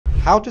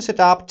How to set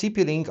up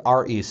TP Link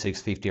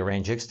RE650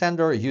 range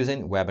extender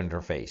using web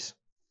interface.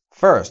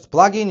 First,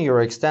 plug in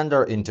your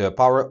extender into a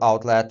power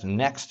outlet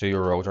next to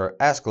your router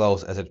as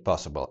close as it's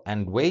possible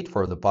and wait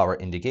for the power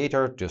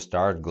indicator to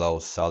start glow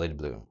solid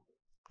blue.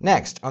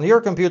 Next, on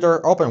your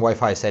computer, open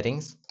Wi-Fi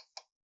settings,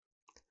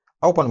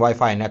 open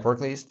Wi-Fi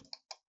network list,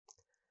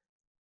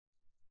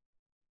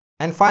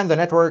 and find the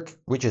network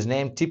which is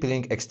named TP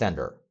Link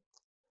Extender.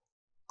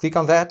 Click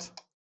on that,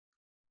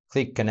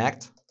 click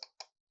Connect,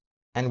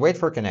 and wait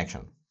for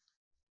connection.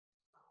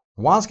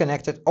 Once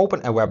connected,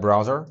 open a web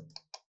browser,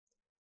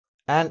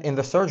 and in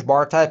the search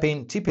bar type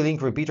in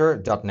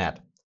tplinkrepeater.net.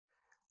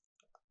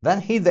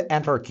 Then hit the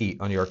Enter key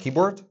on your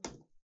keyboard.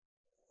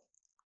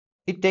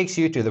 It takes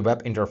you to the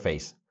web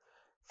interface.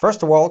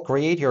 First of all,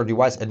 create your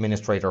device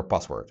administrator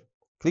password.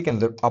 Click in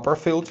the upper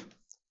field,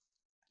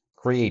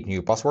 Create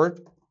new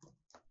password.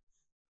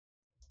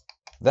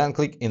 Then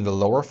click in the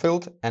lower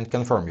field and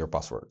confirm your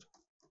password.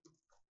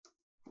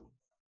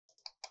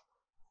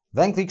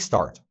 Then click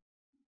Start.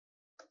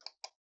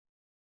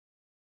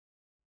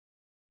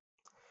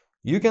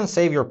 You can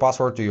save your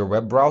password to your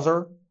web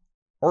browser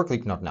or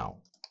click Not Now.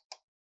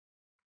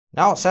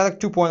 Now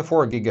select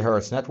 2.4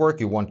 GHz network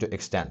you want to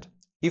extend.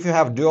 If you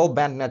have dual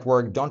band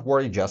network, don't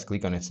worry, just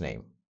click on its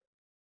name.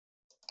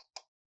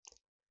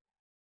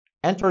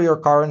 Enter your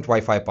current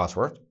Wi-Fi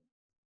password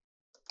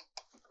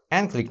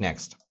and click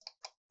Next.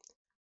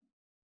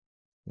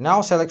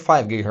 Now select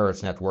 5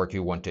 GHz network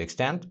you want to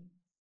extend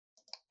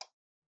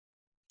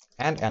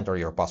and enter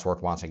your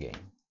password once again.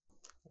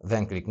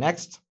 Then click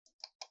Next.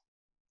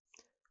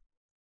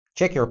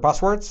 Check your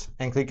passwords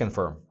and click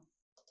Confirm.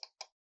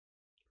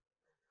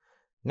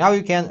 Now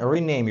you can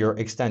rename your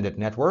extended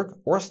network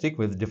or stick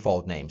with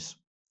default names.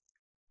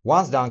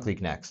 Once done,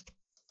 click Next.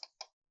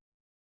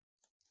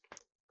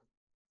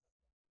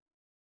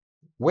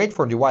 Wait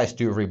for device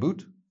to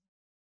reboot.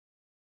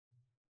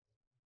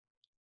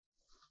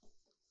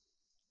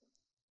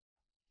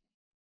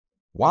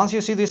 Once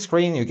you see this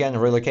screen, you can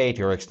relocate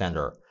your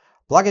extender.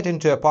 Plug it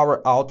into a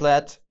power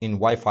outlet in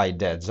Wi-Fi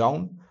dead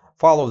zone.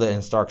 Follow the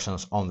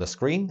instructions on the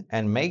screen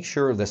and make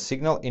sure the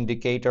signal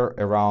indicator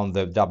around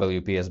the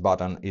WPS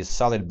button is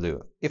solid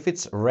blue. If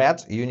it's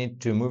red, you need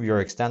to move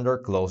your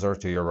extender closer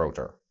to your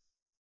router.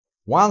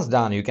 Once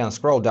done, you can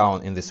scroll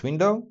down in this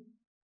window,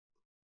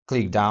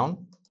 click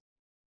down,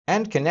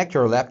 and connect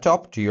your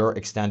laptop to your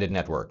extended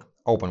network.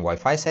 Open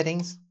Wi-Fi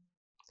settings,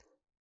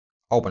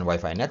 open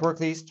Wi-Fi network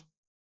list,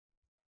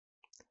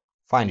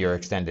 find your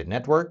extended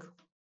network,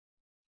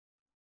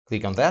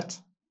 click on that,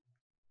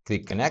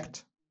 click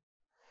Connect,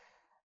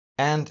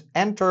 and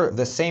enter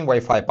the same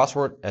Wi-Fi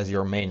password as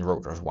your main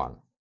router's one.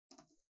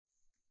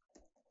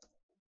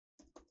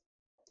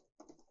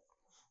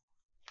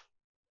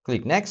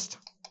 Click Next.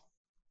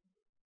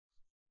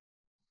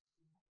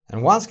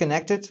 And once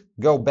connected,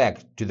 go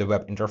back to the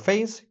web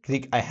interface,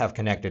 click I have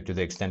connected to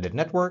the extended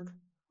network,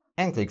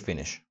 and click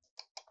Finish.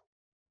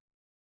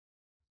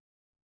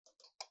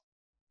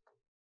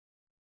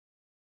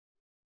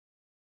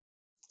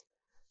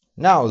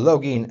 Now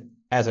log in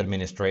as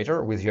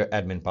administrator with your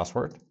admin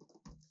password.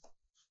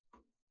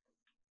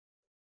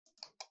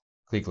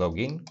 Click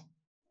Login.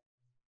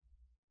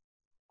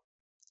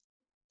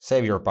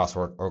 Save your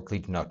password or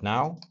click Not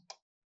Now.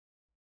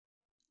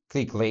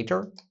 Click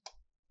Later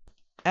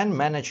and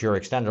manage your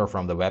extender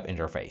from the web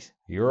interface.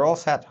 You're all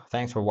set.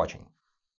 Thanks for watching.